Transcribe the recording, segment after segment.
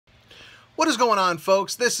What is going on,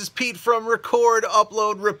 folks? This is Pete from Record,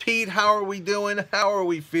 Upload, Repeat. How are we doing? How are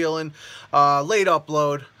we feeling? Late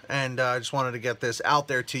upload, and I just wanted to get this out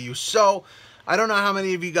there to you. So, I don't know how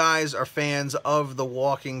many of you guys are fans of the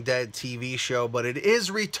Walking Dead TV show, but it is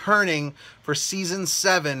returning for Season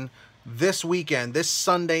 7 this weekend, this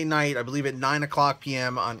Sunday night, I believe at 9 o'clock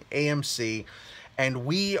p.m. on AMC. And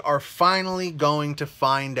we are finally going to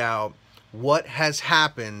find out what has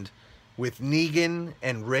happened with Negan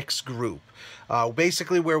and Rick's group.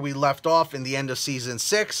 Basically where we left off in the end of Season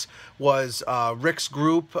 6 was Rick's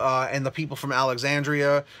group and the people from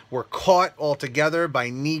Alexandria were caught all together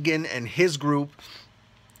by Negan and his group.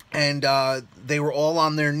 And they were all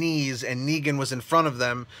on their knees, and Negan was in front of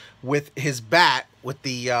them with his bat, with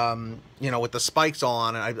the with the spikes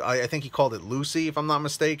on. And I think he called it Lucy, if I'm not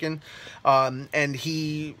mistaken. And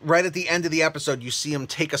he, right at the end of the episode, you see him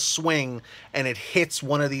take a swing, and it hits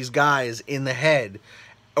one of these guys in the head,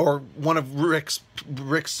 or one of Rick's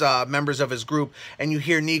members of his group, and you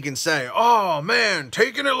hear Negan say, "Oh man,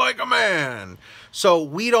 taking it like a man." So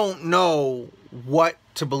we don't know what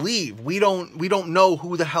to believe. We don't know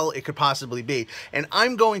who the hell it could possibly be. And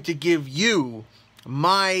I'm going to give you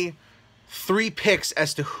my 3 picks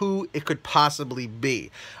as to who it could possibly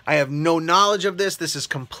be. I have no knowledge of this. This is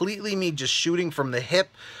completely me just shooting from the hip.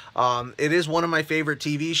 It is one of my favorite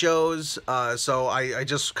TV shows, so I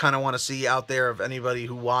just kind of want to see out there of anybody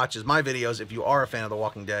who watches my videos, if you are a fan of The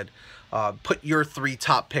Walking Dead, put your 3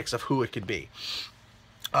 top picks of who it could be.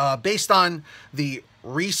 Based on the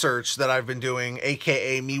research that I've been doing,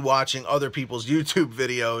 aka me watching other people's YouTube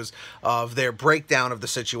videos of their breakdown of the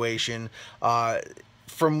situation,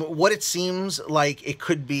 from what it seems like it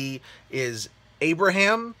could be is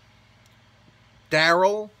Abraham,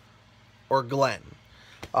 Daryl, or Glenn.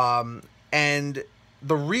 And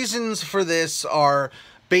the reasons for this are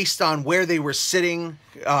based on where they were sitting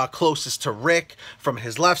closest to Rick, from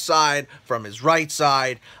his left side, from his right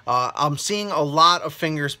side. I'm seeing a lot of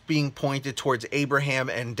fingers being pointed towards Abraham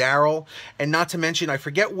and Daryl. And not to mention, I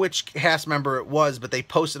forget which cast member it was, but they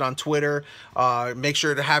posted on Twitter, make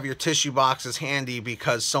sure to have your tissue boxes handy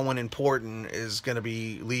because someone important is going to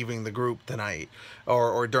be leaving the group tonight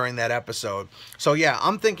or during that episode. So yeah,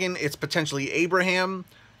 I'm thinking it's potentially Abraham,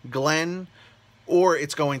 Glenn, or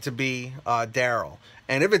it's going to be Daryl.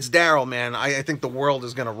 And if it's Daryl, man, I think the world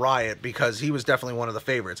is going to riot because he was definitely one of the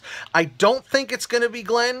favorites. I don't think it's going to be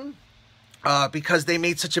Glenn because they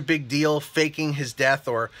made such a big deal faking his death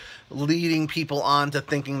or leading people on to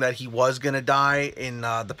thinking that he was going to die in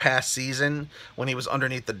the past season when he was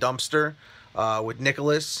underneath the dumpster with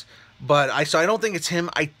Nicholas. So I don't think it's him.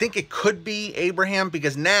 I think it could be Abraham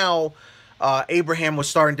because now Abraham was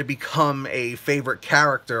starting to become a favorite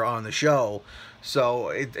character on the show. So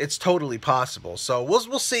it's totally possible. So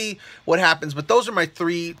we'll see what happens. But those are my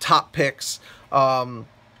 3 top picks of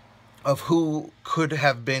who could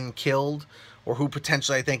have been killed or who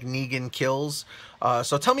potentially I think Negan kills.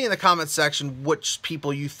 So tell me in the comments section which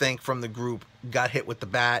people you think from the group got hit with the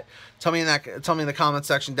bat. Tell me in the comment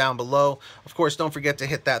section down below. Of course, don't forget to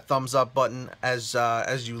hit that thumbs up button as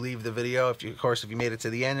you leave the video. If you made it to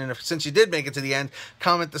the end, and since you did make it to the end,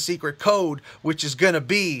 comment the secret code, which is gonna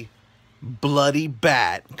be Bloody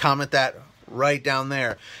Bat. Comment that right down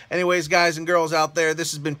there. Anyways, guys and girls out there,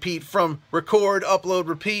 this has been Pete from Record, Upload,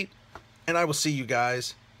 Repeat, and I will see you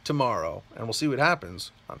guys tomorrow, and we'll see what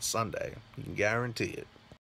happens on Sunday. You can guarantee it.